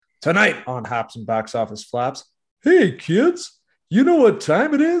Tonight on Hops and Box Office Flops. Hey kids, you know what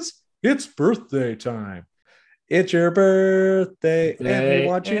time it is? It's birthday time. It's your birthday, and we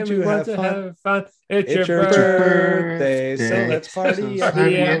want you to have fun. It's your birthday, so let's party,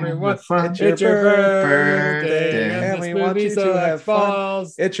 everyone. It's your birthday, and we want you to have fun.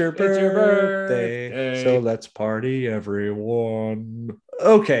 It's your birthday, so let's party, everyone.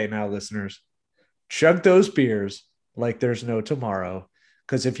 Okay, now listeners, chug those beers like there's no tomorrow,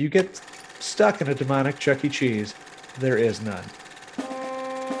 because if you get stuck in a demonic Chuck E. Cheese, there is none.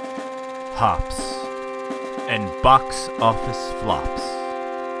 Hops and Box Office Flops.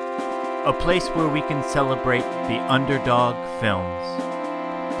 A place where we can celebrate the underdog films,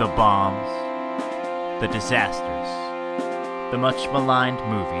 the bombs, the disasters, the much maligned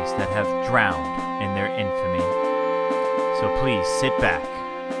movies that have drowned in their infamy. So please sit back,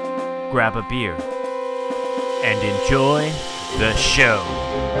 grab a beer, and enjoy the show.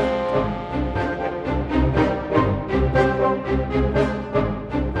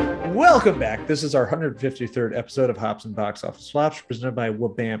 Welcome back. This is our 153rd episode of Hops and Box Office Flops, presented by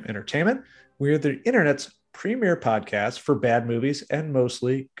Wabam Entertainment. We are the internet's premier podcast for bad movies and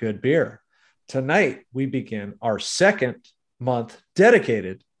mostly good beer. Tonight, we begin our second month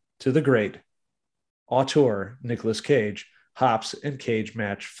dedicated to the great auteur Nicolas Cage, Hops and Cage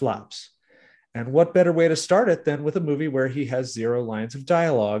Match Flops. And what better way to start it than with a movie where he has 0 lines of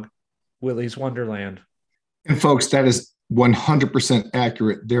dialogue, Willy's Wonderland. And folks, that is 100%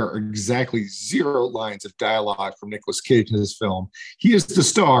 accurate. There are exactly 0 lines of dialogue from Nicolas Cage in this film. He is the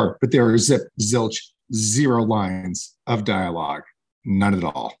star, but there are zilch 0 lines of dialogue. None at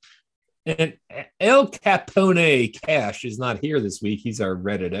all. And El Capone Cash is not here this week. He's our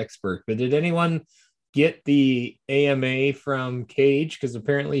Reddit expert. But did anyone get the AMA from Cage? Because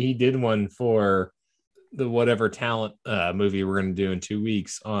apparently he did one for the whatever talent movie we're going to do in 2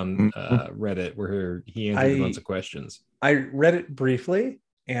 weeks on Reddit, where he answered a bunch of questions. I read it briefly,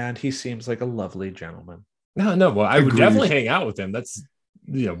 and he seems like a lovely gentleman. No. Well, I would definitely hang out with him. That's,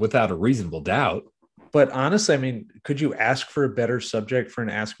 without a reasonable doubt. But honestly, I mean, could you ask for a better subject for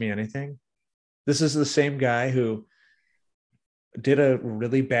an Ask Me Anything? This is the same guy who did a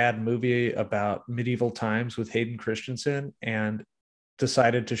really bad movie about medieval times with Hayden Christensen and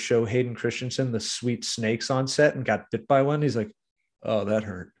decided to show Hayden Christensen the sweet snakes on set and got bit by one. He's like, oh, that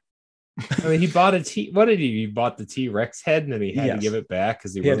hurt. I mean, he bought he bought the T-Rex head and then he had to give it back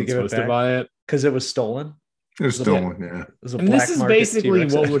because he wasn't supposed to buy it. Because it was stolen. It was stolen, yeah. And this is basically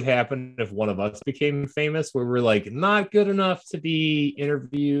what would happen if one of us became famous, where we're like not good enough to be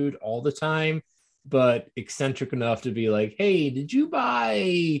interviewed all the time, but eccentric enough to be like, hey, did you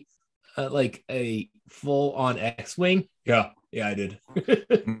buy like a full-on X-Wing? Yeah, I did.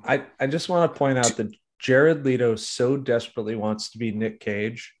 I just want to point out that Jared Leto so desperately wants to be Nick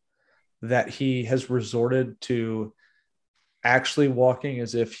Cage that he has resorted to actually walking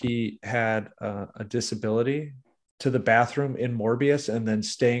as if he had a disability to the bathroom in Morbius and then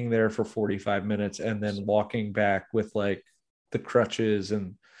staying there for 45 minutes and then walking back with like the crutches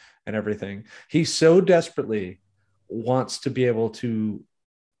and everything. He so desperately wants to be able to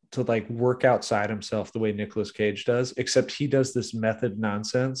like work outside himself the way Nicolas Cage does, except he does this method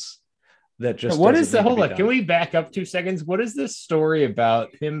nonsense that just what is the hold on? Can we back up 2 seconds? What is this story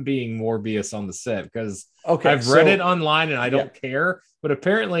about him being Morbius on the set? Because I've read it online and I don't care, but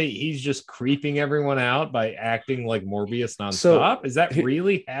apparently he's just creeping everyone out by acting like Morbius nonstop. Is that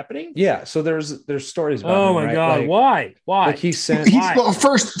really happening? Yeah. So there's stories about oh my god, like, why? Like he sent. Well,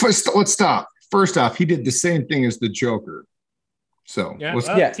 first, let's stop. First off, he did the same thing as the Joker. So continue.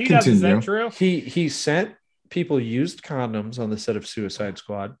 Is that true? He sent people used condoms on the set of Suicide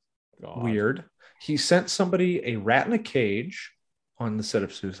Squad. God. Weird. He sent somebody a rat in a cage on the set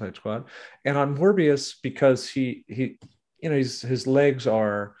of Suicide Squad, and on Morbius because his legs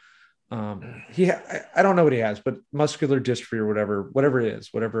are I don't know what he has, but muscular dystrophy or whatever it is,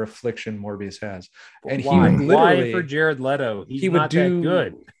 whatever affliction Morbius has. And why? He would literally, why for Jared Leto? He would do that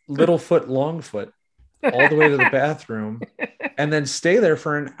good. Little foot, long foot, all the way to the bathroom, and then stay there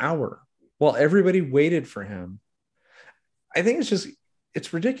for an hour while everybody waited for him. I think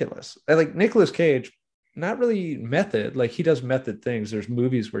it's ridiculous. Like Nicolas Cage, not really method. Like he does method things. There's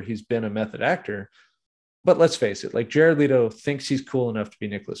movies where he's been a method actor, but let's face it. Like Jared Leto thinks he's cool enough to be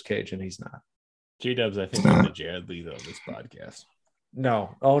Nicolas Cage, and he's not. G-Dubs, I think I'm the Jared Leto of this podcast.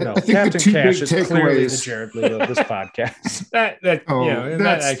 No. Oh no. Captain Cash is clearly the Jared Leto of this podcast.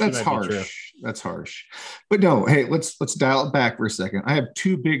 That's harsh. That's harsh. But no, hey, let's dial it back for a second. I have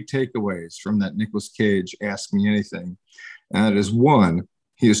 2 big takeaways from that Nicolas Cage Ask Me Anything. And that is, 1,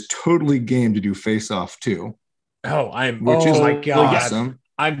 he is totally game to do Face Off 2. Oh, I'm which is my God. Awesome.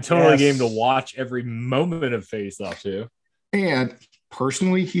 I'm totally game to watch every moment of Face Off too. And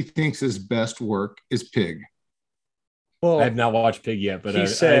personally, he thinks his best work is Pig. Well, I have not watched Pig yet, but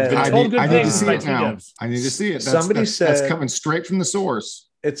I've been told good things by T-Dubs. I need to see it. Somebody said that's coming straight from the source.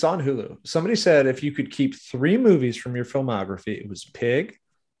 It's on Hulu. Somebody said if you could keep 3 movies from your filmography, it was Pig.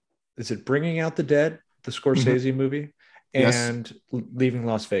 Is it Bringing Out the Dead, the Scorsese movie, and Leaving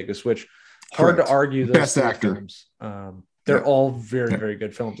Las Vegas? Which hard to argue. Those best actor. Films. They're all very, very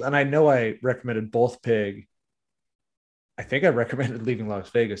good films, and I know I recommended both Pig. I think I recommended Leaving Las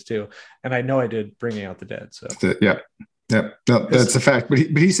Vegas too, and I know I did Bringing Out the Dead. So yeah. No, that's a fact. But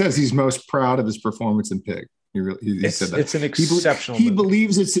he says he's most proud of his performance in Pig. He said that it's an exceptional. He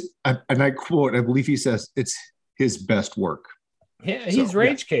believes it's, and I quote, I believe he says it's his best work. Yeah, he's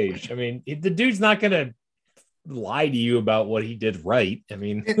Rage Cage. I mean, the dude's not going to lie to you about what he did right. I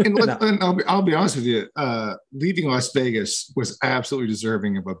mean, and I'll be honest with you. Leaving Las Vegas was absolutely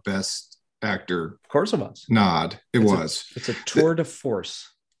deserving of a best actor. Of course, it was. Nod. It's a tour de force.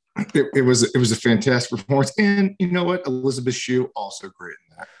 It was a fantastic performance, and you know what? Elizabeth Shue also great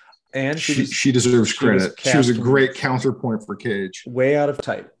in that. And she deserves credit. She was a great counterpoint for Cage. Way out of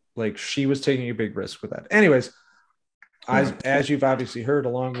type. Like she was taking a big risk with that. Anyways, as you've obviously heard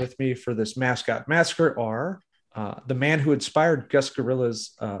along with me for this Mascot Massacre are the man who inspired Gus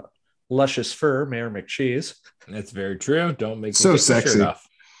Gorilla's luscious fur, Mayor McCheese. That's very true. Don't make so sexy. Off.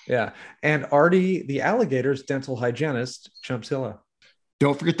 Yeah. And Artie the alligator's dental hygienist, Chumpzilla.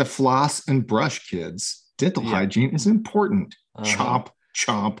 Don't forget to floss and brush, kids. Dental hygiene is important. Chomp,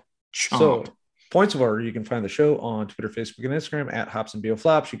 chomp, chomp. So, points of order, you can find the show on Twitter, Facebook, and Instagram at Hops and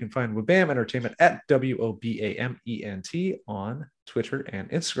Flops. You can find Wabam Entertainment at WOBAMENT on Twitter and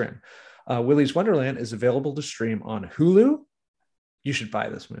Instagram. Willy's Wonderland is available to stream on Hulu. You should buy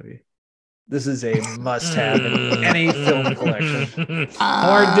this movie. This is a must-have in any film collection.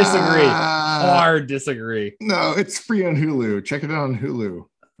 Hard disagree. No, it's free on Hulu. Check it out on Hulu.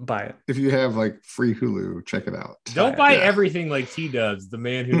 Buy it. If you have like free Hulu, check it out. Don't buy everything like T-Dubs, the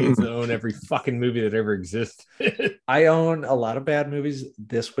man who needs to own every fucking movie that ever exists. I own a lot of bad movies.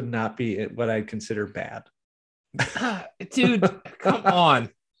 This would not be what I'd consider bad. Dude, come on.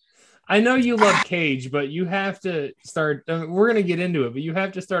 I know you love Cage, but you have to start. We're going to get into it, but you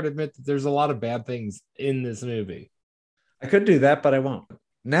have to start admit that there's a lot of bad things in this movie. I could do that, but I won't.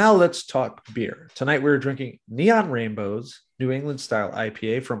 Now let's talk beer. Tonight we're drinking Neon Rainbows New England style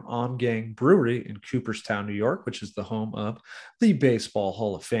IPA from On Gang Brewery in Cooperstown, New York, which is the home of the Baseball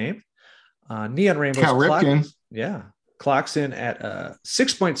Hall of Fame. Neon Rainbows clocks in at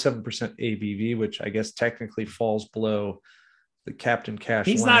 6.7% ABV, which I guess technically falls below the Captain Cash.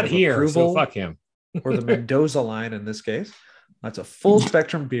 He's not here, so fuck him. Or the Mendoza line in this case. That's a full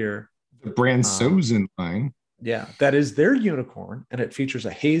spectrum beer. The Bransozen line. Yeah, that is their unicorn, and it features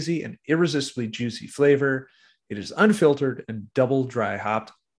a hazy and irresistibly juicy flavor. It is unfiltered and double dry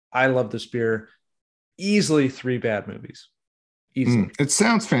hopped. I love this beer. Easily 3 bad movies. Easily. It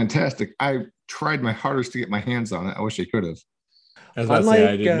sounds fantastic. I tried my hardest to get my hands on it. I wish I could have. I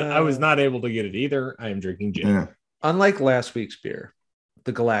was not able to get it either. I am drinking gin. Yeah. Unlike last week's beer,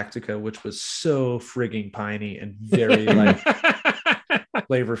 the Galactica, which was so frigging piney and very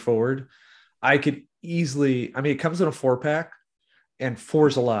flavor forward, I could easily, it comes in a 4-pack, and 4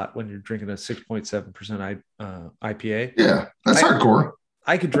 is a lot when you're drinking a 6.7% IPA. Yeah, that's hardcore.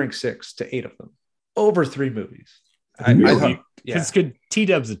 I could drink 6 to 8 of them over 3 movies. Because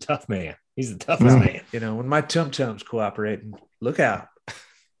T-Dub's a tough man. He's the toughest man. You know, when my tum-tums cooperate, look out.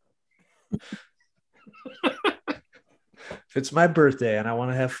 If it's my birthday and I want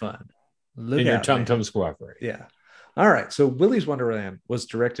to have fun, look out. Your tum-tums cooperate. Yeah. All right. So Willy's Wonderland was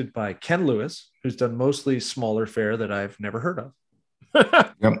directed by Ken Lewis, who's done mostly smaller fare that I've never heard of.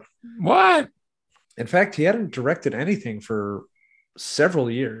 Yep. What? In fact, he hadn't directed anything for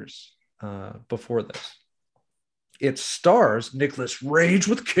several years before this. It stars Nicolas Rage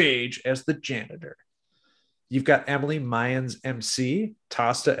with Cage as the janitor. You've got Emily Mayans MC,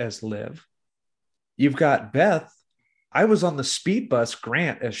 Tosta as Liv. You've got Beth. I was on the speed bus,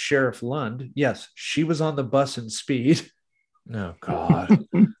 Grant as Sheriff Lund. Yes, she was on the bus in Speed. Oh, God.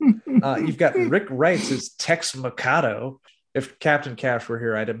 You've got Rick Wrights as Tex Mikado. If Captain Cash were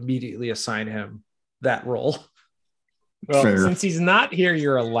here, I'd immediately assign him that role. Well, since he's not here,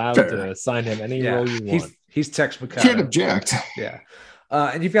 you're allowed to assign him any role you want. He's Tex Mikado. Can't object. Yeah.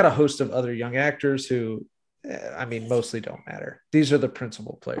 And you've got a host of other young actors who, mostly don't matter. These are the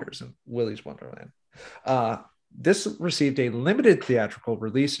principal players in Willy's Wonderland. This received a limited theatrical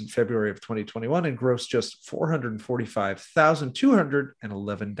release in February of 2021 and grossed just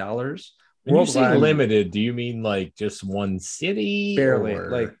 $445,211 When you say limited, do you mean like just one city? Barely.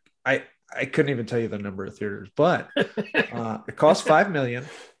 Like I couldn't even tell you the number of theaters, but it cost $5 million.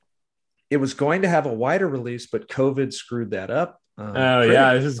 It was going to have a wider release, but COVID screwed that up.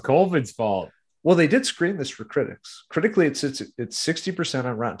 This is COVID's fault. Well, they did screen this for critics. Critically, it's 60%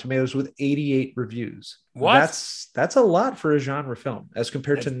 on Rotten Tomatoes with 88 reviews. What? That's a lot for a genre film as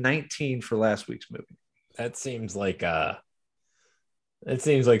compared to 19 for last week's movie. That seems like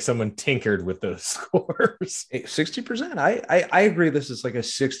someone tinkered with those scores. 60%. I agree. This is like a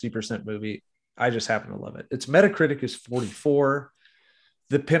 60% movie. I just happen to love it. Its Metacritic is 44.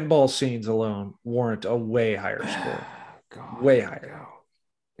 The pinball scenes alone warrant a way higher score. God, way higher.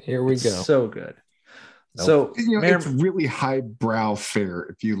 Here we go. So good. Nope. So it's really highbrow fare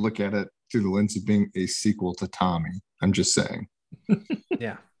if you look at it through the lens of being a sequel to Tommy. I'm just saying.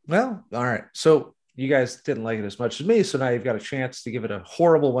 Yeah. Well, all right. So you guys didn't like it as much as me. So now you've got a chance to give it a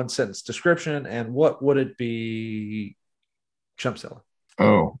horrible one-sentence description. And what would it be, Chumpzilla?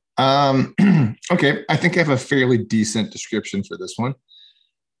 Oh, okay. I think I have a fairly decent description for this one.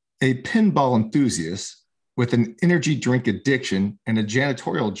 A pinball enthusiast with an energy drink addiction and a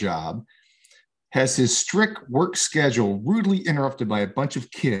janitorial job has his strict work schedule rudely interrupted by a bunch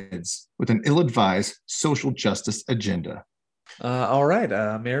of kids with an ill-advised social justice agenda. All right,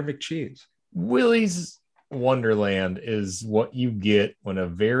 Mayor McCheese. Willy's Wonderland is what you get when a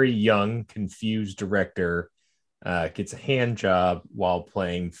very young, confused director gets a hand job while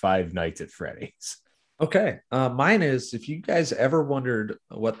playing Five Nights at Freddy's. Okay. Mine is, if you guys ever wondered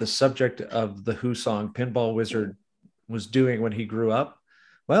what the subject of the Who song Pinball Wizard was doing when he grew up,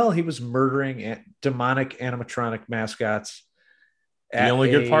 well, he was murdering demonic animatronic mascots. The only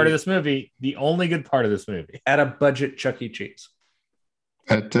good part of this movie at a budget Chuck E. Cheese.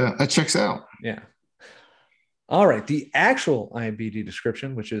 That checks out. Yeah. All right. The actual IMDb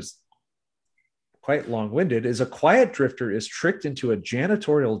description, which is quite long-winded, is a quiet drifter is tricked into a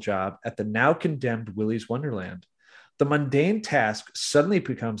janitorial job at the now condemned Willy's Wonderland. The mundane task suddenly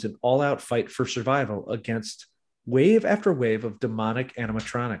becomes an all-out fight for survival against wave after wave of demonic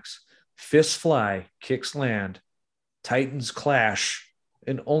animatronics. Fists fly, kicks land, titans clash,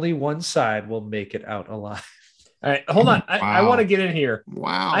 and only one side will make it out alive. All right, hold on. I want to get in here.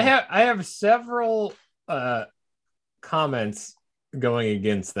 Wow. I have several comments going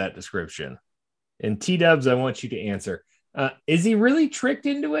against that description. And T-Dubs, I want you to answer. Is he really tricked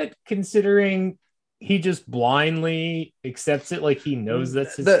into it, considering he just blindly accepts it like he knows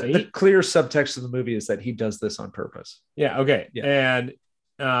that's his fate? The clear subtext of the movie is that he does this on purpose. Yeah, okay. Yeah. And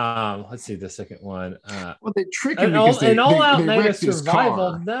let's see the second one. Well, they trick him because they all-out night of his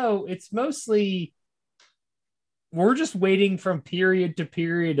survival. car. No, it's mostly... We're just waiting from period to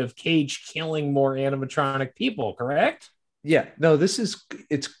period of Cage killing more animatronic people, correct? Yeah, no,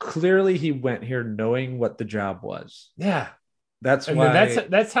 it's clearly he went here knowing what the job was. Yeah. That's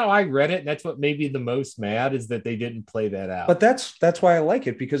how I read it. That's what made me the most mad, is that they didn't play that out. But that's why I like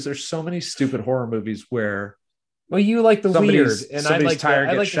it, because there's so many stupid horror movies where you like the weird, and I like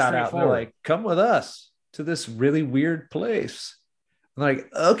tire gets shot out and they're like, come with us to this really weird place. I'm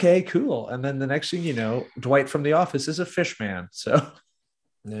like, okay, cool. And then the next thing you know, Dwight from The Office is a fish man. So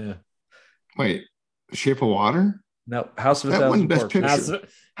yeah. Wait, Shape of Water? No, House of a Thousand Corpses.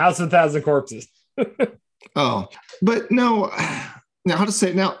 House of a Thousand Corpses. Oh, but no. Now, how to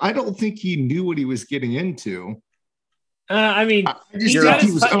say it? Now, I don't think he knew what he was getting into. I mean, I just think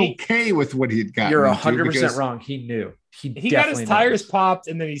he was okay with what he'd gotten. You're 100% wrong. He knew. He got his tires popped,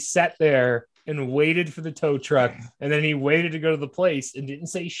 and then he sat there and waited for the tow truck, and then he waited to go to the place and didn't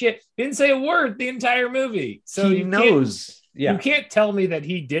say shit. Didn't say a word the entire movie. So he knows. Yeah. You can't tell me that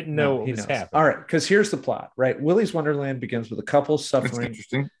he didn't know what was happening. All right, because here's the plot, right? Willy's Wonderland begins with a couple suffering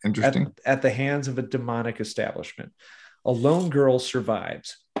interesting. At the hands of a demonic establishment. A lone girl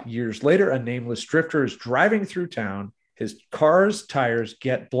survives. Years later, a nameless drifter is driving through town. His car's tires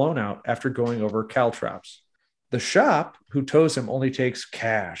get blown out after going over caltrops. The shop, who tows him, only takes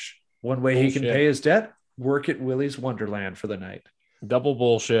cash. One way he can pay his debt, work at Willy's Wonderland for the night. Double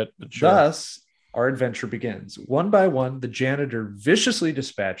bullshit. But sure. Thus, our adventure begins. One by one, the janitor viciously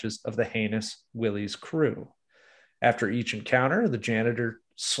dispatches of the heinous Willy's crew. After each encounter, the janitor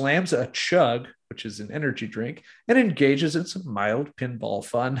slams a chug, which is an energy drink, and engages in some mild pinball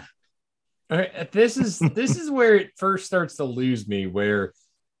fun. All right, this is where it first starts to lose me, where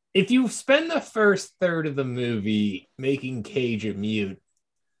if you spend the first third of the movie making Cage a mute,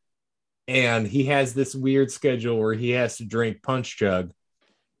 and he has this weird schedule where he has to drink punch jug,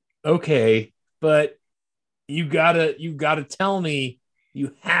 okay, but you gotta tell me,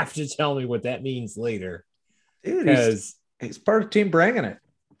 you have to tell me what that means later. Dude, he's part of Team Bringing It.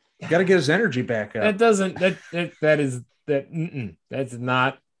 Got to get his energy back up. That doesn't. That's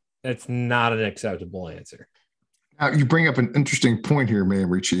not an acceptable answer. Now, you bring up an interesting point here,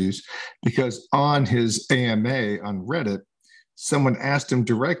 Mamrie Cheese, because on his AMA on Reddit, someone asked him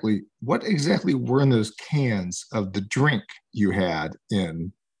directly, what exactly were in those cans of the drink you had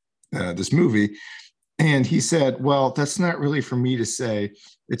in this movie? And he said, well, that's not really for me to say.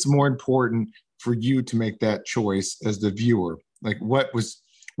 It's more important for you to make that choice as the viewer. Like, what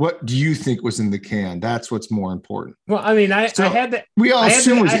do you think was in the can? That's what's more important. Well, I mean, I had that. We all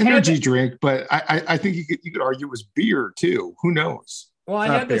assume it was energy drink, but I think you could argue it was beer too. Who knows? Well, I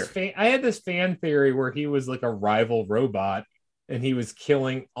had this fan theory where he was like a rival robot and he was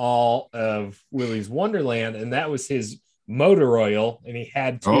killing all of Willy's Wonderland, and that was his motor oil, and he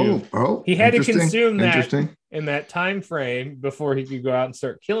had to consume that in that time frame before he could go out and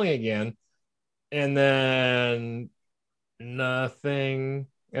start killing again. And then nothing.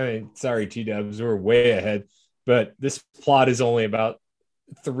 I mean, sorry, T-dubs, we're way ahead, but this plot is only about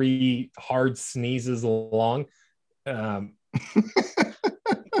 3 hard sneezes long.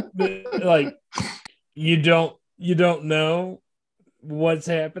 Like you don't know what's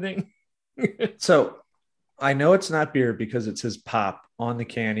happening. So I know it's not beer because it says pop on the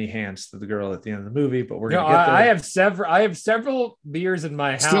can he hands to the girl at the end of the movie, but we're gonna get there. I have several beers in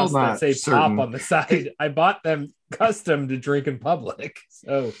my house that say pop on the side. I bought them custom to drink in public,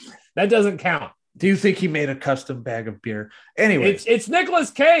 so that doesn't count. Do you think he made a custom bag of beer? Anyway, it's Nicolas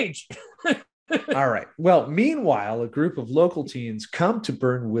Cage. All right. Well, meanwhile, a group of local teens come to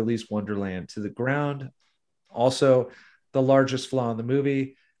burn Willy's Wonderland to the ground. Also, the largest flaw in the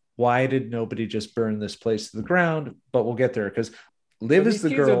movie. Why did nobody just burn this place to the ground? But we'll get there because Liv is the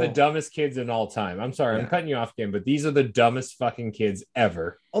girl. These are the dumbest kids in all time. I'm sorry, I'm cutting you off again, but these are the dumbest fucking kids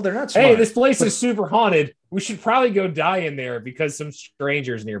ever. Oh, they're not smart. Hey, this place is super haunted. We should probably go die in there because some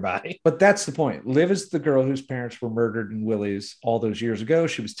strangers nearby. But that's the point. Liv is the girl whose parents were murdered in Willy's all those years ago.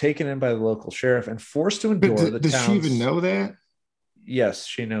 She was taken in by the local sheriff and forced to endure the town's... Does she even know that? Yes,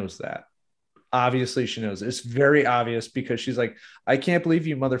 she knows that. Obviously, she knows. It's very obvious because she's like, I can't believe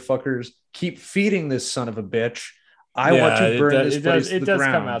you motherfuckers keep feeding this son of a bitch. I want to burn this place to the ground. It does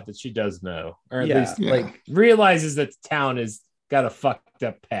come out that she does know, or at least like realizes that the town has got a fucked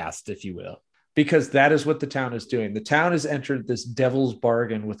up past, if you will. Because that is what the town is doing. The town has entered this devil's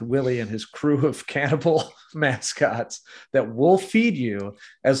bargain with Willy and his crew of cannibal mascots that will feed you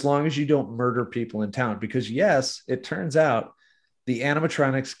as long as you don't murder people in town. Because yes, it turns out the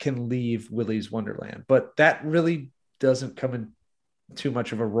animatronics can leave Willy's Wonderland, but that really doesn't come in too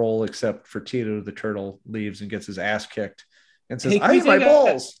much of a role except for Tito the turtle leaves and gets his ass kicked and says, "I need my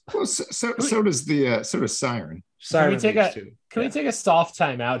balls." Well, so does Siren. Can we take a soft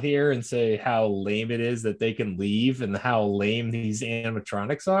time out here and say how lame it is that they can leave and how lame these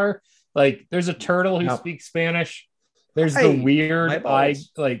animatronics are? Like, there's a turtle who speaks Spanish. There's the weird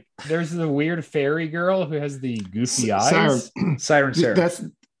there's the weird fairy girl who has the goofy eyes. Siren Sarah. That's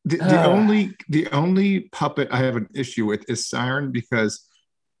the only puppet I have an issue with is Siren, because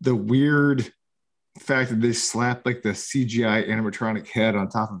the weird fact that they slap like the CGI animatronic head on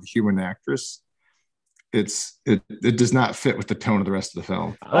top of the human actress, it does not fit with the tone of the rest of the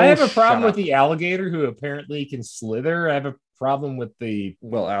film. I have a problem with the alligator who apparently can slither. I have a problem with the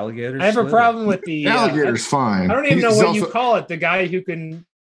alligators. I have a problem with the alligator's fine. I don't even know what you call it. The guy who can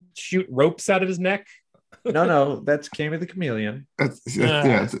shoot ropes out of his neck. No, that's Cammy the chameleon.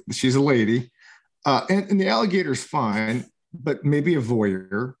 She's a lady, and the alligator's fine, but maybe a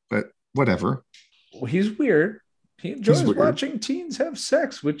voyeur. But whatever. Well, he's weird. He enjoys watching teens have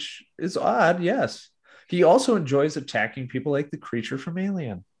sex, which is odd. Yes, he also enjoys attacking people like the creature from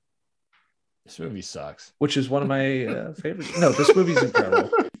Alien. This movie sucks. Which is one of my favorites. No, this movie's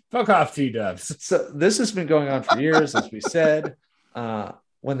incredible. Fuck off, T-dubs. So this has been going on for years, as we said.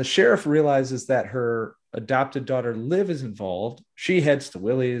 When the sheriff realizes that her adopted daughter Liv is involved, she heads to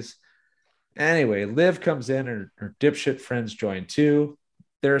Willy's. Anyway, Liv comes in and her dipshit friends join too.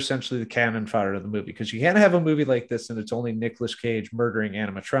 They're essentially the cannon fodder of the movie because you can't have a movie like this and it's only Nicolas Cage murdering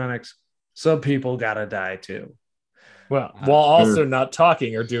animatronics. Some people gotta die too. Well, while also not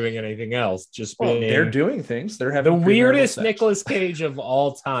talking or doing anything else, they're doing things. They're having the weirdest Nicolas Cage of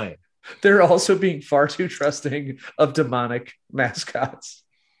all time. They're also being far too trusting of demonic mascots.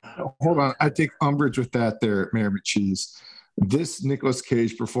 Hold on, I take umbrage with that there, Mayor McCheese. This Nicolas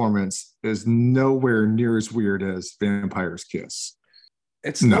Cage performance is nowhere near as weird as Vampire's Kiss.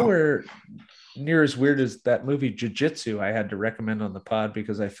 It's nowhere near as weird as that movie Jiu-Jitsu I had to recommend on the pod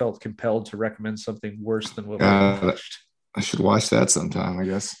because I felt compelled to recommend something worse than what we watched. I should watch that sometime, I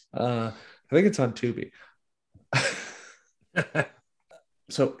guess. I think it's on Tubi.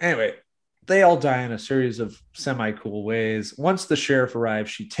 So anyway, they all die in a series of semi-cool ways. Once the sheriff arrives,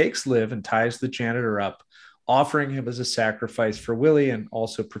 she takes Liv and ties the janitor up, offering him as a sacrifice for Willie and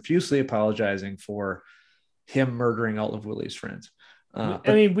also profusely apologizing for him murdering all of Willie's friends. I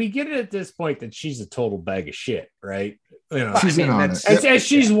mean, we get it at this point that she's a total bag of shit, right? You know, she's in on it. As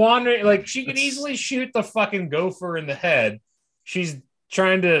she's wandering, like she can easily shoot the fucking gopher in the head. She's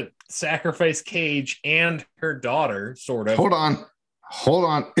trying to sacrifice Cage and her daughter, sort of. Hold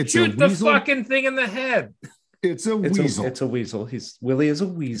on. It's shoot the fucking thing in the head. It's a weasel. It's a weasel. Willie is a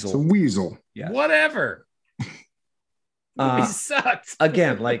weasel. It's a weasel. Yeah. Whatever. He sucks.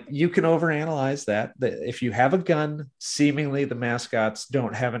 Again, like you can overanalyze that. If you have a gun, seemingly the mascots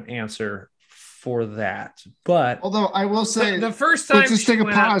don't have an answer for that. But although I will say the first time, let's just take a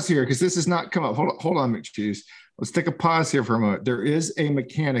pause here because this has not come up. Hold on, McCheese. Let's take a pause here for a moment. There is a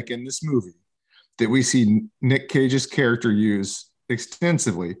mechanic in this movie that we see Nick Cage's character use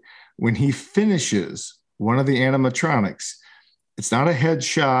extensively when he finishes one of the animatronics. It's not a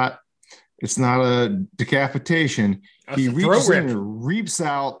headshot. It's not a decapitation. He reaches in and reaps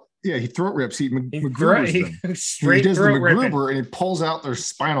out. Yeah, he throat rips. He MacGruber's them. He does the MacGruber and he pulls out their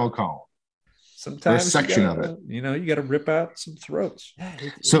spinal column. Sometimes a section of it. You got to rip out some throats.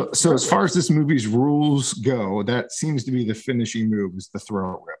 So as far as this movie's rules go, that seems to be the finishing move is the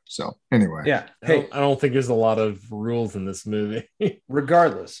throat rip. So anyway, yeah. Hey, I don't think there's a lot of rules in this movie.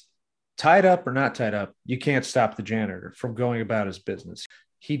 Regardless, tied up or not tied up, you can't stop the janitor from going about his business.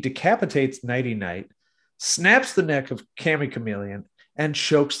 He decapitates Nighty Night, snaps the neck of Cammy Chameleon, and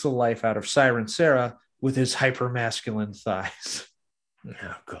chokes the life out of Siren Sarah with his hyper-masculine thighs.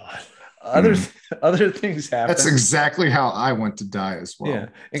 Oh, God. Other things happen. That's exactly how I want to die as well. Yeah,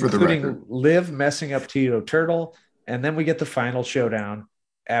 including Liv messing up Tito Turtle. And then we get the final showdown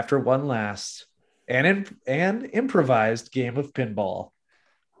after one last and improvised game of pinball.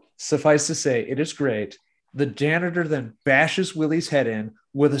 Suffice to say, it is great. The janitor then bashes Willie's head in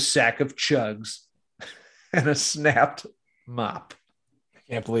with a sack of chugs and a snapped mop. I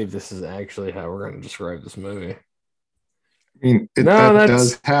can't believe this is actually how we're going to describe this movie. I mean, that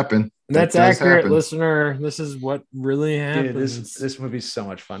does happen. That's accurate, listener. This is what really happens. Dude, this movie's so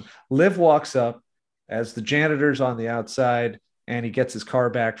much fun. Liv walks up as the janitor's on the outside, and he gets his car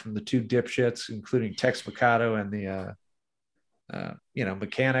back from the two dipshits, including Tex Mercado and the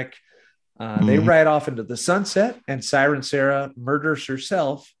mechanic. They ride off into the sunset, and Siren Sarah murders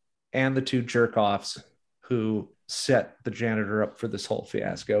herself and the two jerk-offs who set the janitor up for this whole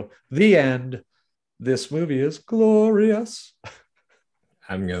fiasco. The end. This movie is glorious.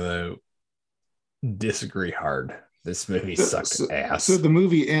 I'm going to disagree hard. This movie sucks ass. So the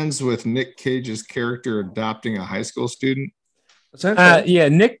movie ends with Nick Cage's character adopting a high school student?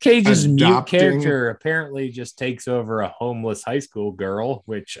 Nick Cage's mute character apparently just takes over a homeless high school girl,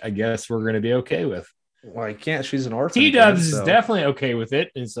 which I guess we're going to be okay with. Well, he can't. She's an orphan. T-Dubs is definitely okay with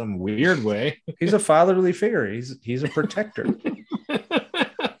it in some weird way. He's a fatherly figure. He's a protector.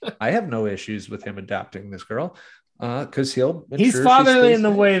 I have no issues with him adopting this girl because he's fatherly in the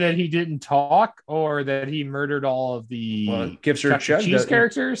way that he didn't talk or that he murdered all of the gives her cheese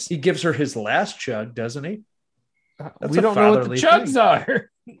characters. He gives her his last chug, doesn't he? We don't know what the chugs are.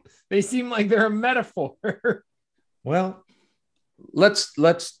 They seem like they're a metaphor. Well, let's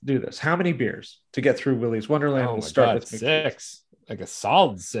do this. How many beers to get through Willy's Wonderland? We'll start with 6, like a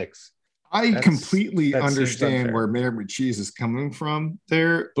solid 6. I completely understand where Mayor McCheese is coming from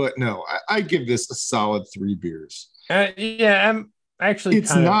there, but no, I give this a solid 3 beers. I'm actually.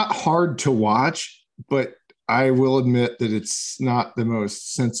 It's not hard to watch, but I will admit that it's not the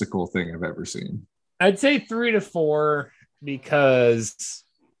most sensical thing I've ever seen. I'd say 3 to 4 because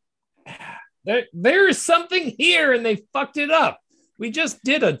there is something here and they fucked it up. We just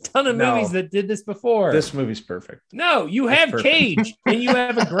did a ton of movies that did this before. This movie's perfect. No, you have Cage and you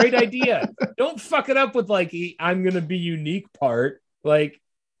have a great idea. Don't fuck it up with like, I'm going to be unique part. Like,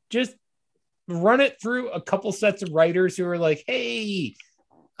 just run it through a couple sets of writers who are like, hey,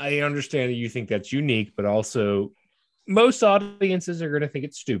 I understand that you think that's unique, but also most audiences are going to think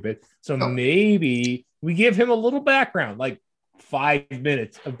it's stupid. So maybe we give him a little background, like 5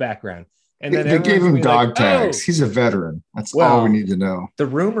 minutes of background. And then they gave him dog tags. He's a veteran. That's all we need to know. The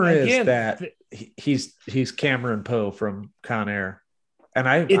rumor is that he's Cameron Poe from Con Air. And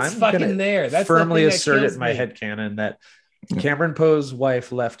I'm fucking there. That's firmly assert it in my headcanon that Cameron Poe's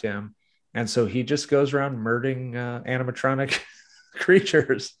wife left him. And so he just goes around murdering animatronic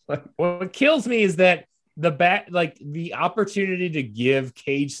creatures. What kills me is that the opportunity to give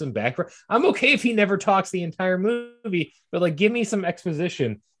Cage some background. I'm okay if he never talks the entire movie, but like give me some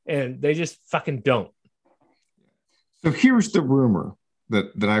exposition. And they just fucking don't. So here's the rumor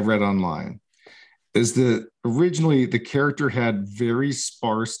that I read online is that originally the character had very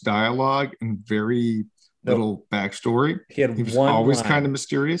sparse dialogue and very little backstory. He was one always line, kind of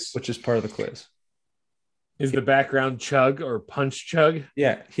mysterious, which is part of the quiz. Is the background Chug or Punch Chug?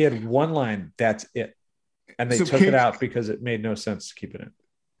 Yeah, he had one line. That's it, and they took it out because it made no sense to keep it in.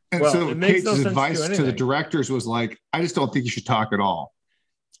 And so Cage's advice to the directors was like, "I just don't think you should talk at all.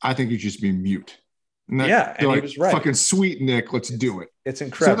 I think you should just be mute." And he was right. Fucking sweet, Nick. Let's do it. It's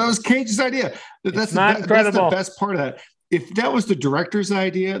incredible. So that was Cage's idea. That's incredible. That's the best part of that. If that was the director's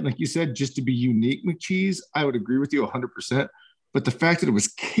idea, like you said, just to be unique, McCheese, I would agree with you 100%. But the fact that it was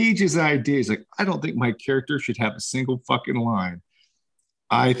Cage's idea is like, I don't think my character should have a single fucking line.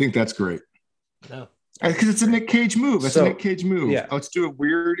 I think that's great. No. Because it's a Nick Cage move. It's a Nick Cage move. Yeah. Let's do a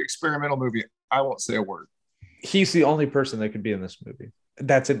weird experimental movie. I won't say a word. He's the only person that could be in this movie.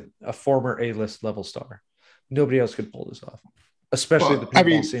 That's a former A-list level star. Nobody else could pull this off, especially the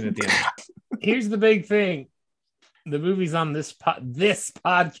pinball scene at the end. Here's the big thing. The movie's on this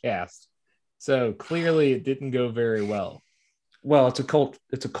podcast. So clearly it didn't go very well. Well, it's a cult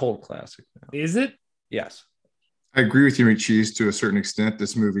classic now. Is it? Yes. I agree with you, McCheese, to a certain extent.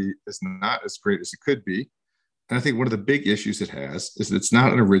 This movie is not as great as it could be. And I think one of the big issues it has is that it's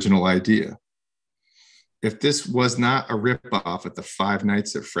not an original idea. If this was not a ripoff at the Five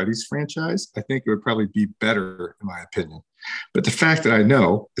Nights at Freddy's franchise, I think it would probably be better, in my opinion. But the fact that I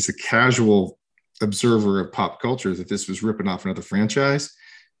know, as a casual observer of pop culture, that this was ripping off another franchise,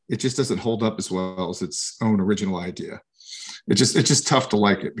 it just doesn't hold up as well as its own original idea. It's just tough to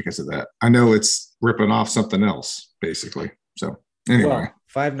like it because of that. I know it's ripping off something else, basically. So anyway. Well,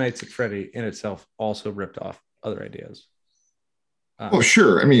 Five Nights at Freddy in itself also ripped off other ideas. Well,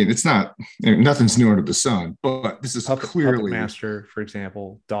 sure. I mean, it's not, nothing's new under the sun, but this is clearly Puppet Master, for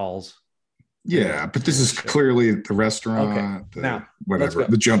example, Dolls. Yeah, but this is clearly the restaurant, whatever,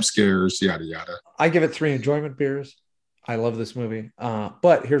 the jump scares, yada yada. I give it 3 enjoyment beers. I love this movie.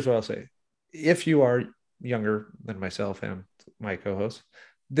 But here's what I'll say: if you are younger than myself and my co-host,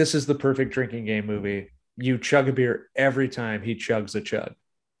 this is the perfect drinking game movie. You chug a beer every time he chugs a chug.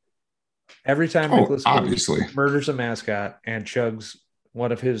 Every time Nicolas Cage obviously murders a mascot and chugs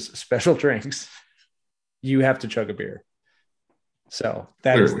one of his special drinks, you have to chug a beer. So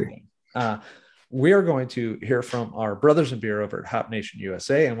that is the thing. We are going to hear from our brothers in beer over at Hop Nation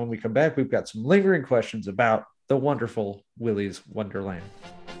USA. And when we come back, we've got some lingering questions about the wonderful Willy's Wonderland.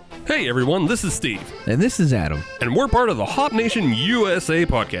 Hey everyone, this is Steve. And this is Adam. And we're part of the Hop Nation USA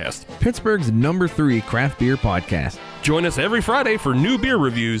podcast, Pittsburgh's #3 craft beer podcast. Join us every Friday for new beer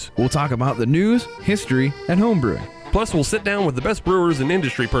reviews. We'll talk about the news, history, and homebrewing. Plus, we'll sit down with the best brewers and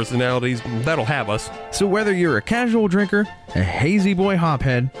industry personalities that'll have us. So whether you're a casual drinker, a hazy boy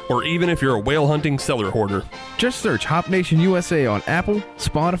hophead, or even if you're a whale hunting cellar hoarder, just search Hop Nation USA on Apple,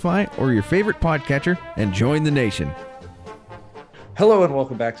 Spotify, or your favorite podcatcher and join the nation. Hello and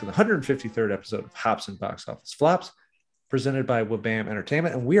welcome back to the 153rd episode of Hops and Box Office Flops, presented by Wabam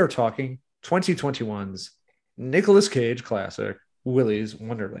Entertainment, and we are talking 2021's Nicolas Cage classic, Willy's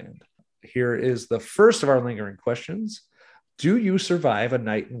Wonderland. Here is the first of our lingering questions. Do you survive a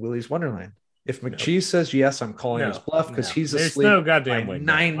night in Willy's Wonderland? If McCheese says yes, I'm calling his bluff because he's asleep by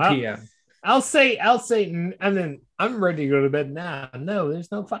 9 p.m. I'll say, and then I'm ready to go to bed now. No,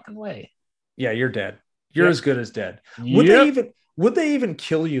 there's no fucking way. Yeah, you're dead. You're as good as dead. Would they even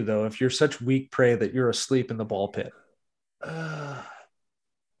kill you though if you're such weak prey that you're asleep in the ball pit? I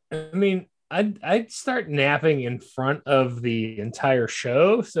mean, I'd start napping in front of the entire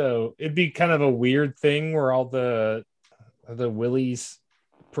show, so it'd be kind of a weird thing where all the Willy's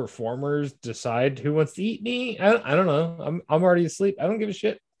performers decide who wants to eat me. I don't know. I'm already asleep. I don't give a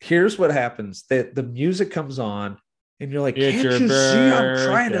shit. Here's what happens: the music comes on, and you're like, "Can't you see I'm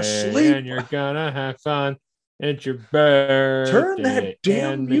trying to sleep?" And you're gonna have fun. It's your birthday. Turn that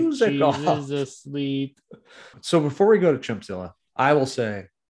damn music off. Is asleep. So before we go to Chumpzilla, I will say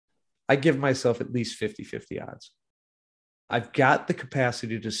I give myself at least 50-50 odds. I've got the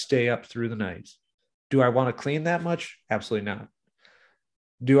capacity to stay up through the night. Do I want to clean that much? Absolutely not.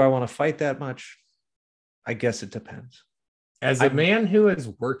 Do I want to fight that much? I guess it depends. As a man who has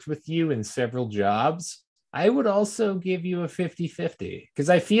worked with you in several jobs, I would also give you a 50-50 because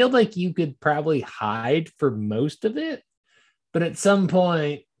I feel like you could probably hide for most of it, but at some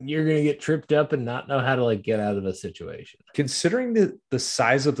point you're going to get tripped up and not know how to get out of a situation. Considering the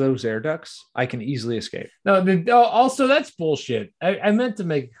size of those air ducts, I can easily escape. No, also that's bullshit. I meant to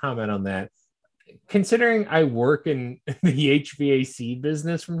make a comment on that. Considering I work in the HVAC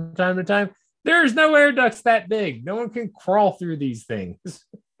business from time to time, there's no air ducts that big. No one can crawl through these things.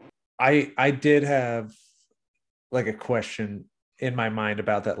 I did have a question in my mind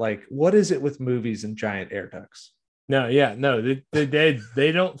about that. Like, what is it with movies and giant air ducts? No,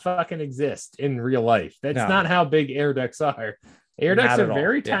 they don't fucking exist in real life. That's not how big air ducts are. Air ducts are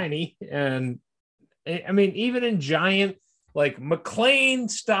very tiny, and I mean, even in giant like McLean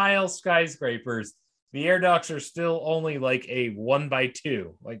style skyscrapers, the air ducts are still only like a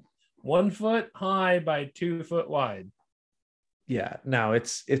 1x2, like 1 foot high by 2 foot wide. Yeah, no,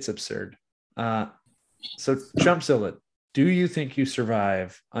 it's absurd. So Chumpzilla, do you think you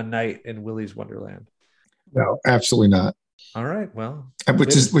survive a night in Willy's Wonderland? No, absolutely not. All right, well,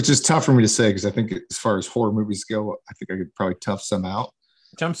 which is tough for me to say because I think as far as horror movies go, I think I could probably tough some out.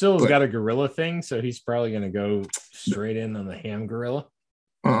 Chumpzilla's got a gorilla thing, so he's probably going to go straight in on the ham gorilla.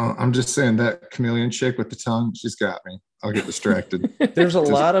 I'm just saying that chameleon chick with the tongue, she's got me. I'll get distracted. There's a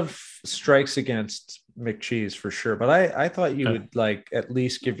lot of strikes against McCheese for sure, but I thought you would like at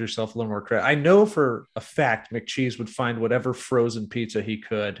least give yourself a little more credit. I know for a fact McCheese would find whatever frozen pizza he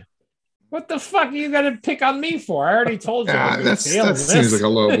could. What the fuck are you going to pick on me for? I already told you. That seems like a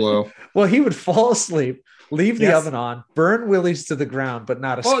low blow. Well, he would fall asleep, leave the oven on, burn Willys to the ground, but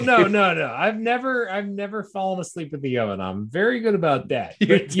not escape. Oh, no. I've never fallen asleep with the oven on. I'm very good about that.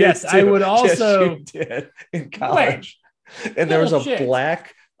 But yes, I would also. Yes, you did in college. Wait. And there was a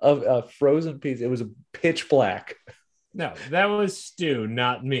black of frozen pizza. It was a pitch black. No, that was Stu,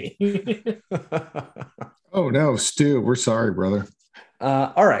 not me. Oh, no, Stu. We're sorry, brother.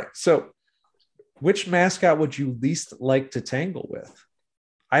 All right. So which mascot would you least like to tangle with?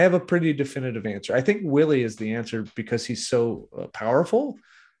 I have a pretty definitive answer. I think Willy is the answer because he's so powerful,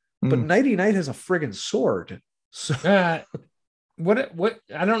 but Nighty Night has a friggin' sword. So what?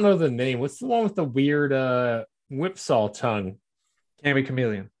 I don't know the name. What's the one with the weird whipsaw tongue? Cammy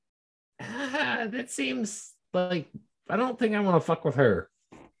Chameleon. That seems like I don't think I want to fuck with her.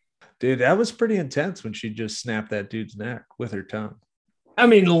 Dude, that was pretty intense when she just snapped that dude's neck with her tongue. I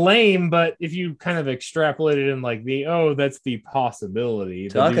mean, lame, but if you kind of extrapolate it in like that's the possibility.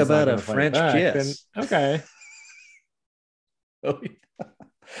 Talk about a French kiss. Then, okay. Oh,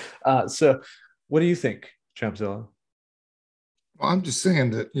 yeah. So what do you think, Chumpzilla? Well, I'm just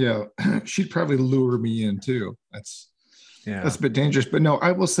saying that, she'd probably lure me in too. That's a bit dangerous. But no,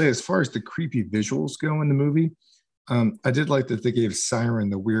 I will say as far as the creepy visuals go in the movie, I did like that they gave Siren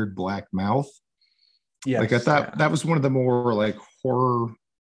the weird black mouth. Yeah, like I thought that was one of the more like horror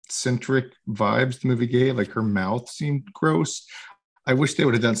centric vibes the movie gave. Like her mouth seemed gross. I wish they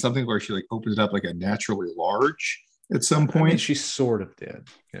would have done something where she like opened it up like a naturally large at some point. I mean, she sort of did,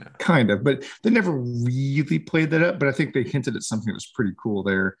 yeah, kind of, but they never really played that up. But I think they hinted at something that was pretty cool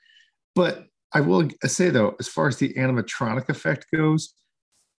there. But I will say though, as far as the animatronic effect goes,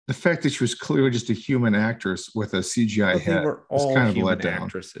 the fact that she was clearly just a human actress with a CGI head was kind of a letdown.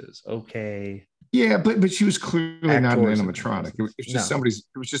 Actresses, okay. Yeah, but she was clearly not an animatronic. It was just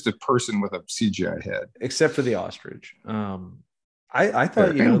It was just a person with a CGI head, except for the ostrich. I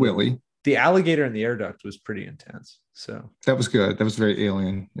thought Willy, the alligator in the air duct was pretty intense. So that was good. That was very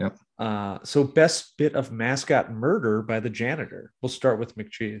alien. Yep. So best bit of mascot murder by the janitor. We'll start with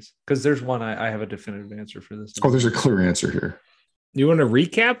McCheese because there's one I have a definitive answer for this. Oh, there's a clear answer here. You want to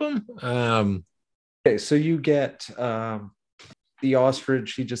recap them? Okay, so you get the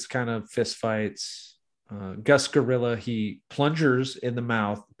ostrich. He just kind of fist fights. Gus Gorilla, he plungers in the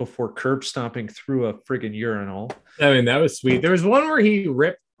mouth before curb stomping through a friggin' urinal. I mean, that was sweet. There was one where he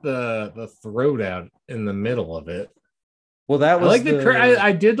ripped the throat out in the middle of it. Well, that was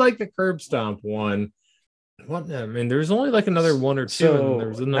I did like the curb stomp one. What? I mean, there's only like another one or two. So and there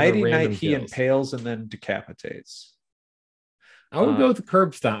was another Nighty random Night, he impales and then decapitates. I would go with the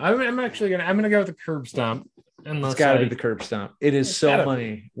curb stomp. I'm gonna go with the curb stomp. It's got to be the curb stomp. It is so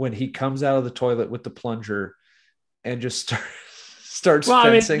funny when he comes out of the toilet with the plunger and just starts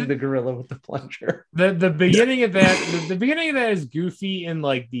fencing the gorilla with the plunger. The beginning of that, the beginning of that is goofy in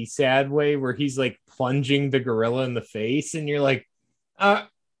like the sad way where he's like plunging the gorilla in the face, and you're like, I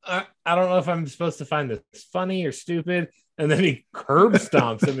don't know if I'm supposed to find this funny or stupid. And then he curb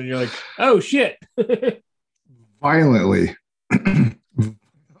stomps him, and you're like, oh shit! Violently.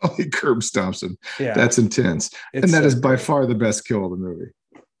 He curb stomps him. Yeah, that's intense. And that is by far the best kill of the movie.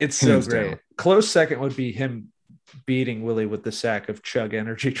 It's so great. Down. Close second would be him beating Willy with the sack of Chug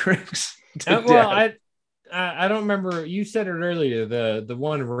energy drinks. I don't remember. You said it earlier. The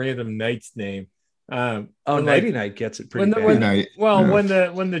one random knight's name. Nighty Night gets it pretty bad.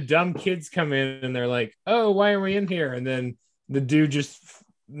 When the dumb kids come in and they're like, "Oh, why are we in here?" And then the dude just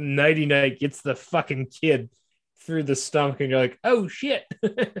Nighty Night gets the fucking kid through the stomach, and you're like, oh shit.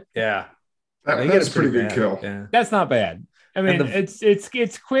 Yeah, that's a pretty good kill. Yeah. That's not bad. I mean,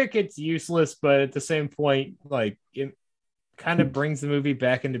 it's quick, it's useless, but at the same point, like, kind of brings the movie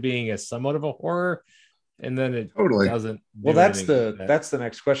back into being a somewhat of a horror, and then it Totally. doesn't. Well, that's the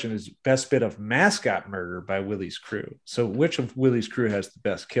next question: is best bit of mascot murder by Willie's crew. So, which of Willie's crew has the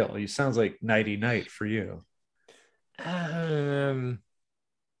best kill? You sounds like Nighty Night for you. The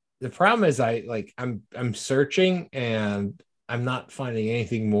problem is I'm searching and I'm not finding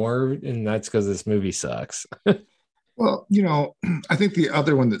anything more, and that's because this movie sucks. Well, you know, I think the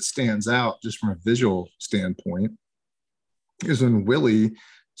other one that stands out just from a visual standpoint is when Willie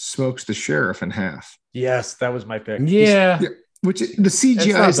smokes the sheriff in half. Yes, that was my pick. Yeah. Which the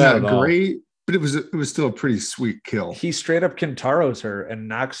CGI is not great, but it was still a pretty sweet kill. He straight up Kintaros her and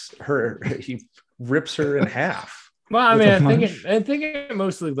knocks her. He rips her in half. Well, I mean, I think it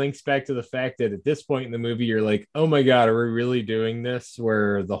mostly links back to the fact that at this point in the movie, you're like, oh my God, are we really doing this?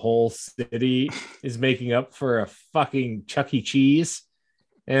 Where the whole city is making up for a fucking Chuck E. Cheese.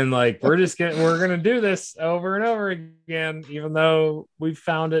 And like, we're going to do this over and over again, even though we've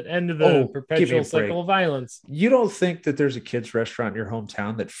found it ended the perpetual cycle of violence. You don't think that there's a kid's restaurant in your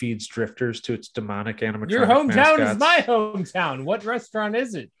hometown that feeds drifters to its demonic animatronic Your hometown mascots? is my hometown. What restaurant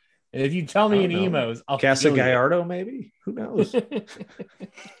is it? And if you tell me in emos, I'll Casa Gallardo, maybe? Who knows?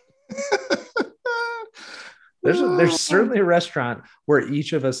 There's certainly a restaurant where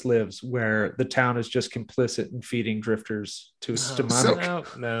each of us lives where the town is just complicit in feeding drifters to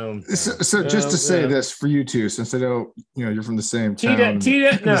demonic. No. So just to say this for you two, since I know you're from the same town.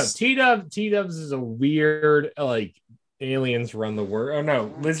 T-Dubs is a weird aliens run the world. Oh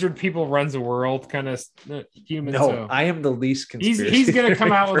no, lizard people runs the world kind of human. No, so. I am the least conspiracy. He's going to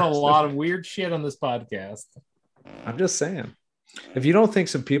come out with a lot of weird shit on this podcast. I'm just saying, if you don't think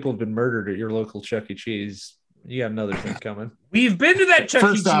some people have been murdered at your local Chuck E. Cheese, you got another thing coming. We've been to that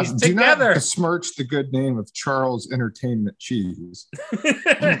Chuck E. Cheese together. Do not besmirch the good name of Charles Entertainment Cheese.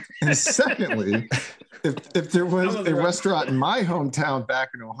 And secondly, if there was a restaurant in my hometown back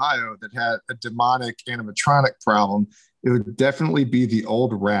in Ohio that had a demonic animatronic problem, it would definitely be the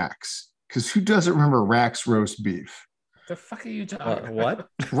old Rax. Because who doesn't remember Rax roast beef? The fuck are you talking about? What?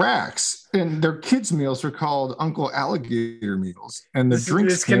 Rax. And their kids' meals are called Uncle Alligator meals. And the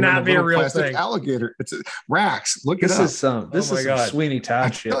drinks this cannot be a real thing. Alligator. It's Rax. Look this it up. Is some Sweeney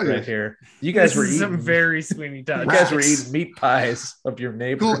Todd shit right here. You guys were eating some very Sweeney Todd. You guys were eating meat pies of your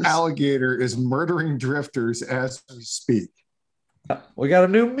neighbors. Uncle Alligator is murdering drifters as we speak. We got a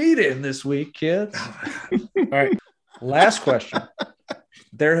new meat in this week, kids. All right. Last question.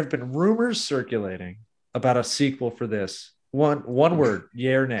 There have been rumors circulating about a sequel for this. One word,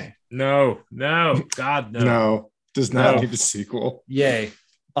 yay or nay? No. God, no. No, does not need a sequel. Yay.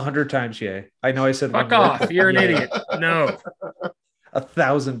 100 times yay. I know I said fuck off. You're an idiot. No.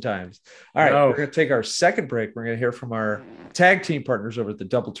 1,000 times. All right. We're going to take our second break. We're going to hear from our tag team partners over at the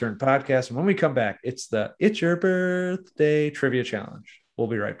Double Turn Podcast. And when we come back, it's the It's Your Birthday Trivia Challenge. We'll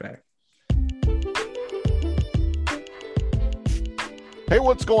be right back. Hey,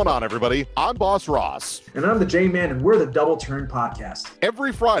 what's going on, everybody? I'm Boss Ross. And I'm the J-Man, and we're the Double Turn Podcast.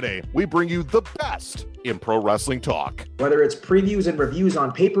 Every Friday, we bring you the best in pro wrestling talk. Whether it's previews and reviews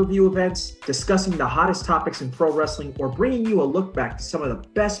on pay-per-view events, discussing the hottest topics in pro wrestling, or bringing you a look back to some of the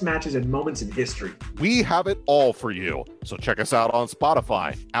best matches and moments in history. We have it all for you. So check us out on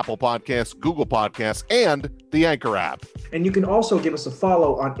Spotify, Apple Podcasts, Google Podcasts, and the Anchor app. And you can also give us a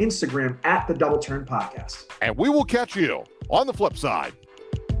follow on Instagram at the Double Turn Podcast. And we will catch you on the flip side.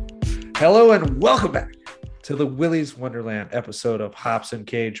 Hello and welcome back to the Willy's Wonderland episode of Hops and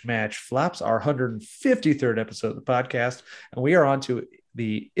Cage Match Flops, our 153rd episode of the podcast. And we are on to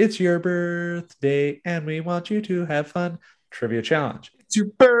the It's Your Birthday and we want you to have fun trivia challenge. It's your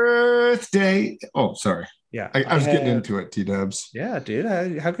birthday. Oh, sorry. Yeah. I was getting into it, T-Dubs. Yeah,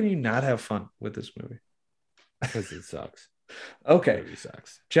 dude. How can you not have fun with this movie? Because it sucks. Okay. It really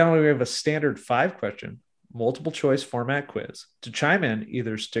sucks. Gentlemen, we have a standard 5-question multiple choice format quiz. To chime in,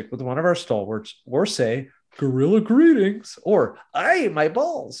 either stick with one of our stalwarts or say gorilla greetings or I ate my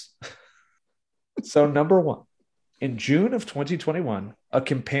balls. So number 1, in June of 2021, a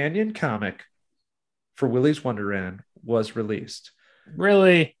companion comic for Willy's Wonderland was released.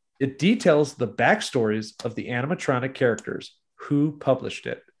 Really? It details the backstories of the animatronic characters. Who published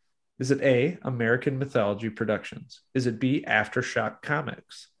it? Is it A, American Mythology Productions? Is it B, Aftershock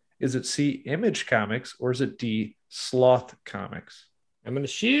Comics? Is it C, Image Comics, or is it D, Sloth Comics? I'm going to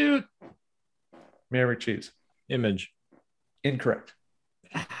shoot. Mary Cheese. Image. Incorrect.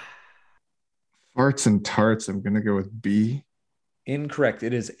 Farts and tarts. I'm going to go with B. Incorrect.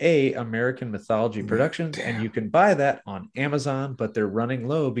 It is A, American Mythology Productions, and you can buy that on Amazon, but they're running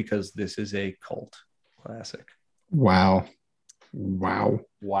low because this is a cult classic. Wow. Wow.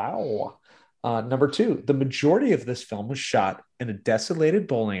 Number 2, the majority of this film was shot in a desolated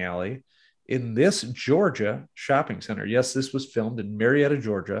bowling alley in this Georgia shopping center. Yes, this was filmed in Marietta,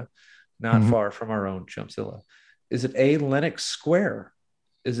 Georgia, not far from our own Chumpzilla. Is it A, Lenox Square?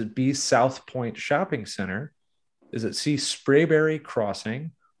 Is it B, South Point Shopping Center? Is it C, Sprayberry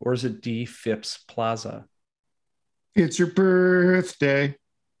Crossing? Or is it D, Phipps Plaza? It's your birthday.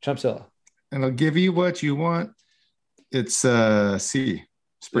 Chumpzilla. And I'll give you what you want. It's C,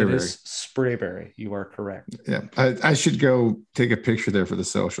 Sprayberry. It is Sprayberry. You are correct. Yeah, I should go take a picture there for the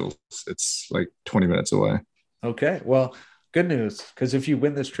socials. It's like 20 minutes away. Okay, well, good news, because if you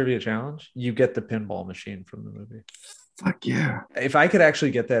win this trivia challenge, you get the pinball machine from the movie. Fuck yeah. If I could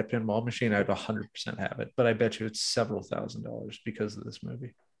actually get that pinball machine, I'd 100% have it. But I bet you it's several $1,000s because of this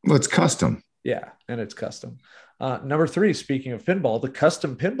movie. Well, it's custom. Yeah, and it's custom. Number 3, speaking of pinball, the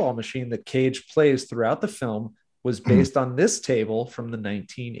custom pinball machine that Cage plays throughout the film was based on this table from the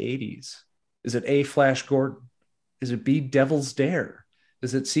 1980s. Is it A, Flash Gordon? Is it B, Devil's Dare?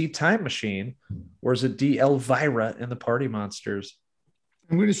 Is it C, Time Machine? Or is it D, Elvira and the Party Monsters?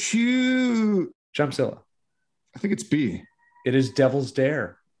 I'm going to shoot. Chumpzilla. I think it's B. It is Devil's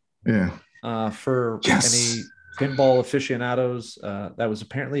Dare. Yeah. For any pinball aficionados, that was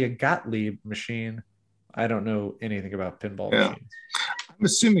apparently a Gottlieb machine. I don't know anything about pinball machines. I'm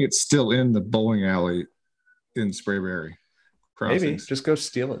assuming it's still in the bowling alley in Sprayberry Crossings. Maybe just go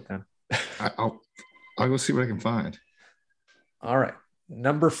steal it then. I'll go see what I can find. All right.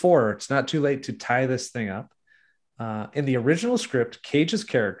 Number 4, it's not too late to tie this thing up. In the original script, Cage's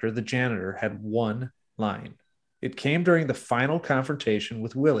character, the janitor, had one line. It came during the final confrontation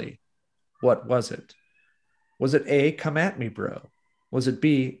with Willie. What was it? Was it A, come at me, bro? Was it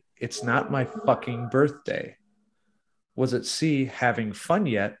B, it's not my fucking birthday? Was it C, having fun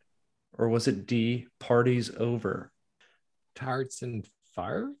yet? Or was it D, party's over? Tarts and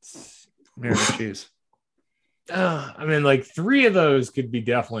farts? Mayor and cheese. I mean, like 3 of those could be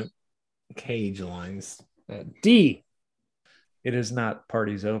definite Cage lines. D. It is not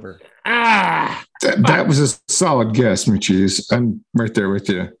party's over. That was a solid guess, McCheese. I'm right there with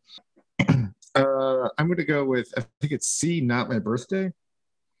you. I'm going to go with, I think it's C, not my birthday.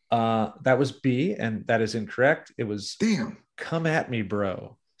 That was B, and that is incorrect. It was come at me,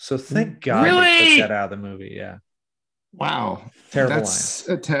 bro. So thank God they took that out of the movie. Yeah. Wow. Terrible That's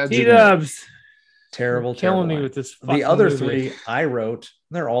line. A tad T-dubs. Terrible Killing me line. with this. The other movie. 3 I wrote,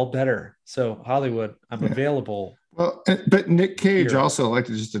 they're all better. So Hollywood, I'm available. Well, but Nick Cage also liked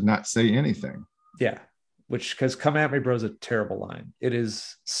to just not say anything. Yeah. Because come at me, bro is a terrible line. It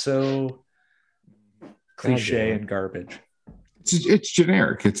is so cliche and garbage. It's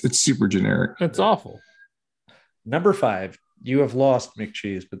generic. It's super generic. It's awful. Number 5, you have lost,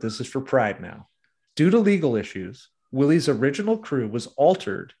 McCheese, but this is for pride now. Due to legal issues, Willie's original crew was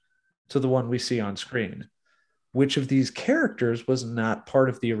altered to the one we see on screen. Which of these characters was not part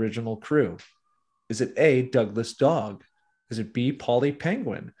of the original crew? Is it A, Douglas Dog? Is it B, Polly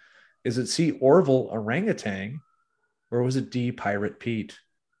Penguin? Is it C, Orville Orangutan? Or was it D, Pirate Pete?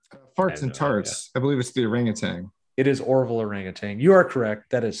 Farts and tarts. I believe it's the orangutan. It is Orville Orangutan. You are correct.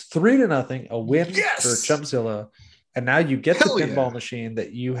 That is 3-0, a win for Chumpzilla. And now you get the pinball machine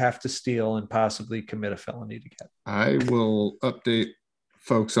that you have to steal and possibly commit a felony to get. I will update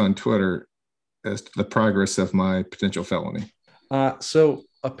folks on Twitter as to the progress of my potential felony. So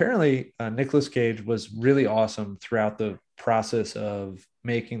apparently Nicolas Cage was really awesome throughout the process of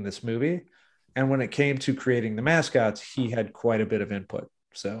making this movie. And when it came to creating the mascots, he had quite a bit of input.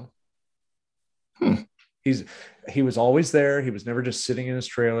 So he was always there. He was never just sitting in his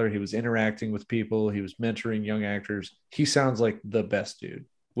trailer. He was interacting with people. He was mentoring young actors. He sounds like the best dude,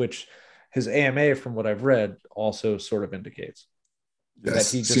 which his AMA, from what I've read, also sort of indicates.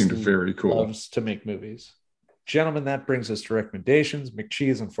 Yes, that he just seemed very cool. Loves to make movies. Gentlemen, that brings us to recommendations.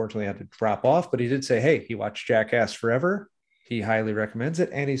 McCheese unfortunately had to drop off, but he did say, hey, he watched Jackass Forever. He highly recommends it,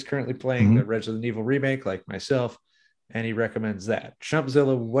 and he's currently playing the Resident Evil remake like myself, and he recommends that.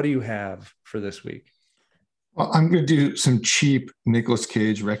 Chumpzilla, what do you have for this week? Well, I'm going to do some cheap Nicolas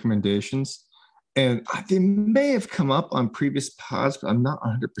Cage recommendations, and they may have come up on previous pods, but I'm not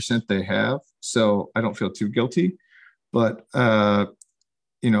 100% they have, so I don't feel too guilty. But,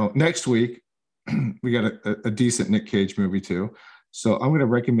 next week, we got a decent Nick Cage movie too. So I'm going to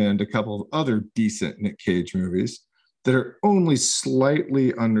recommend a couple of other decent Nick Cage movies that are only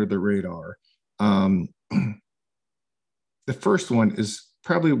slightly under the radar. The first one is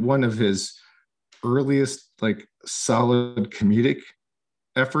probably one of his earliest, solid comedic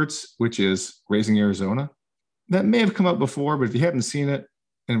efforts, which is Raising Arizona. That may have come up before, but if you haven't seen it,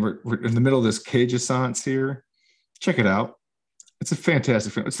 and we're in the middle of this Cage-assance here, check it out. It's a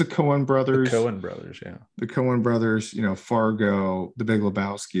fantastic film. It's the Coen brothers. The Coen brothers, yeah. The Coen brothers, Fargo, The Big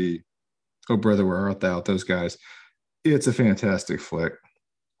Lebowski, Oh Brother, Where Art Thou, those guys. It's a fantastic flick.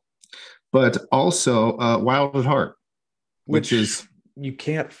 But also Wild at Heart, which is... You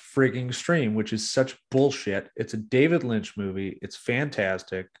can't frigging stream, which is such bullshit. It's a David Lynch movie. It's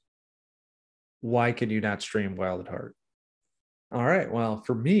fantastic. Why can you not stream Wild at Heart? All right. Well,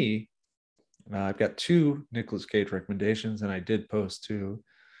 for me, I've got 2 Nicolas Cage recommendations, and I did post to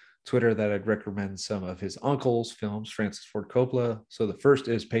Twitter that I'd recommend some of his uncle's films, Francis Ford Coppola. So the first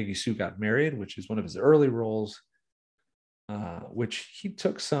is Peggy Sue Got Married, which is one of his early roles, which he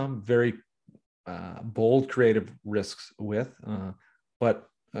took some very bold creative risks with. But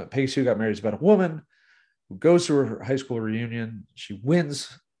Peggy Sue Got Married is about a woman who goes to her high school reunion. She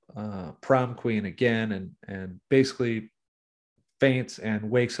wins prom queen again and basically faints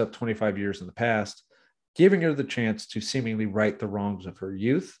and wakes up 25 years in the past, giving her the chance to seemingly right the wrongs of her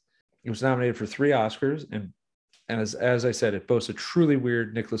youth. It was nominated for 3 Oscars. And as I said, it boasts a truly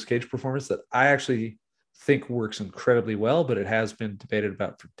weird Nicolas Cage performance that I actually think works incredibly well, but it has been debated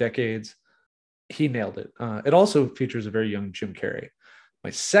about for decades. He nailed it. It also features a very young Jim Carrey.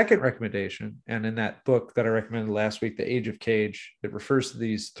 My second recommendation, and in that book that I recommended last week, The Age of Cage, it refers to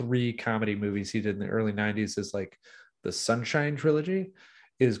these 3 comedy movies he did in the early 90s as like the Sunshine Trilogy,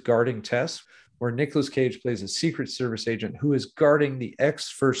 is Guarding Tess, where Nicolas Cage plays a Secret Service agent who is guarding the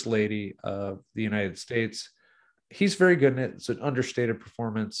ex-First Lady of the United States. He's very good in it. It's an understated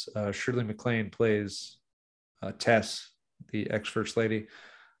performance. Shirley MacLaine plays Tess, the ex-First Lady.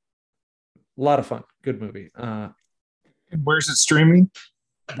 A lot of fun. Good movie. And where's it streaming?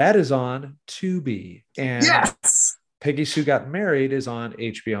 That is on Tubi. And yes! Peggy Sue Got Married is on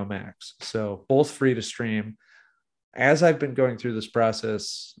HBO Max. So both free to stream. As I've been going through this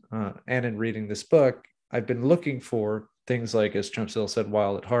process and in reading this book, I've been looking for things like, as Chumpzilla said,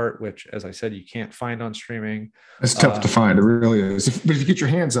 Wild at Heart, which, as I said, you can't find on streaming. It's tough to find. It really is. But if you get your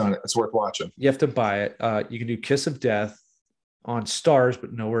hands on it, it's worth watching. You have to buy it. You can do Kiss of Death on Stars,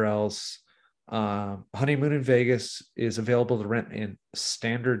 but nowhere else. Honeymoon in Vegas is available to rent in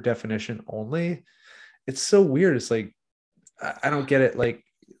standard definition only. It's so weird. It's like, I don't get it. Like,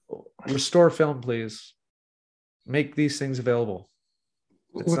 restore film, please. Make these things available.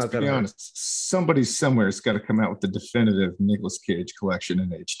 Let's be honest. Somebody somewhere has got to come out with the definitive Nicolas Cage collection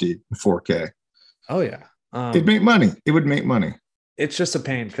in HD, in 4K. Oh yeah, it'd make money. It would make money. It's just a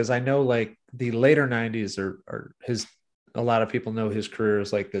pain because I know like the later 90s are his. A lot of people know his career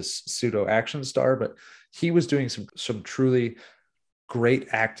as like this pseudo action star, but he was doing some truly great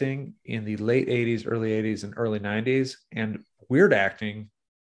acting in the late 80s, early 80s, and early 90s, and weird acting,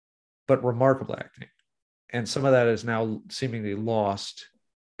 but remarkable acting. And some of that is now seemingly lost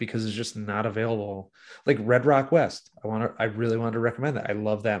because it's just not available. Like Red Rock West. I really want to recommend that. I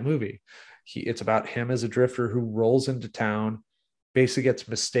love that movie. It's about him as a drifter who rolls into town, basically gets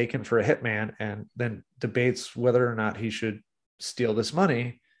mistaken for a hitman, and then debates whether or not he should steal this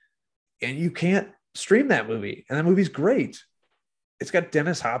money. And you can't stream that movie. And that movie's great. It's got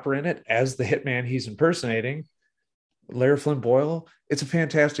Dennis Hopper in it as the hitman he's impersonating, Larry Flynn Boyle. It's a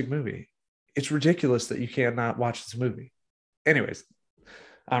fantastic movie. It's ridiculous that you cannot watch this movie. Anyways,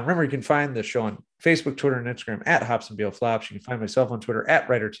 remember, you can find the show on Facebook, Twitter, and Instagram at Hops and Beal Flops. You can find myself on Twitter at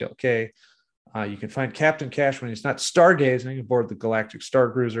WriterTLK. You can find Captain Cash when he's not stargazing aboard the Galactic Star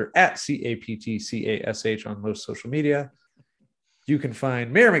Cruiser at CAPTCASH on most social media. You can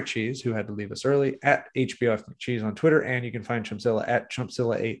find Mayor McCheese, who had to leave us early, at HBOF McCheese on Twitter, and you can find Chumpzilla at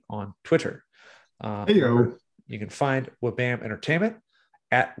Chumpzilla8 on Twitter. You can find Wabam Entertainment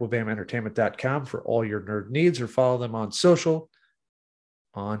at wabamentertainment.com for all your nerd needs, or follow them on social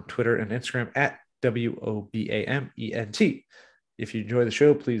on Twitter and Instagram at WOBAMENT. If you enjoy the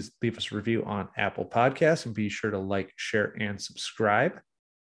show, please leave us a review on Apple Podcasts and be sure to like, share, and subscribe.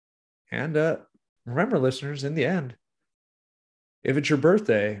 And remember, listeners, in the end, if it's your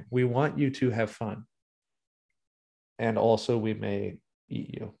birthday, we want you to have fun. And also, we may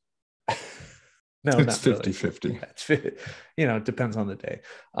eat you. No, it's not 50-50. Really. It depends on the day.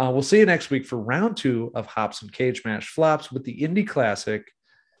 We'll see you next week for round 2 of Hops and Cage Match Flops with the indie classic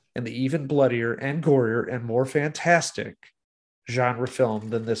and the even bloodier and gorier and more fantastic genre film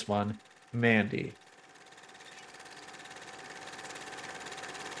than this one, Mandy.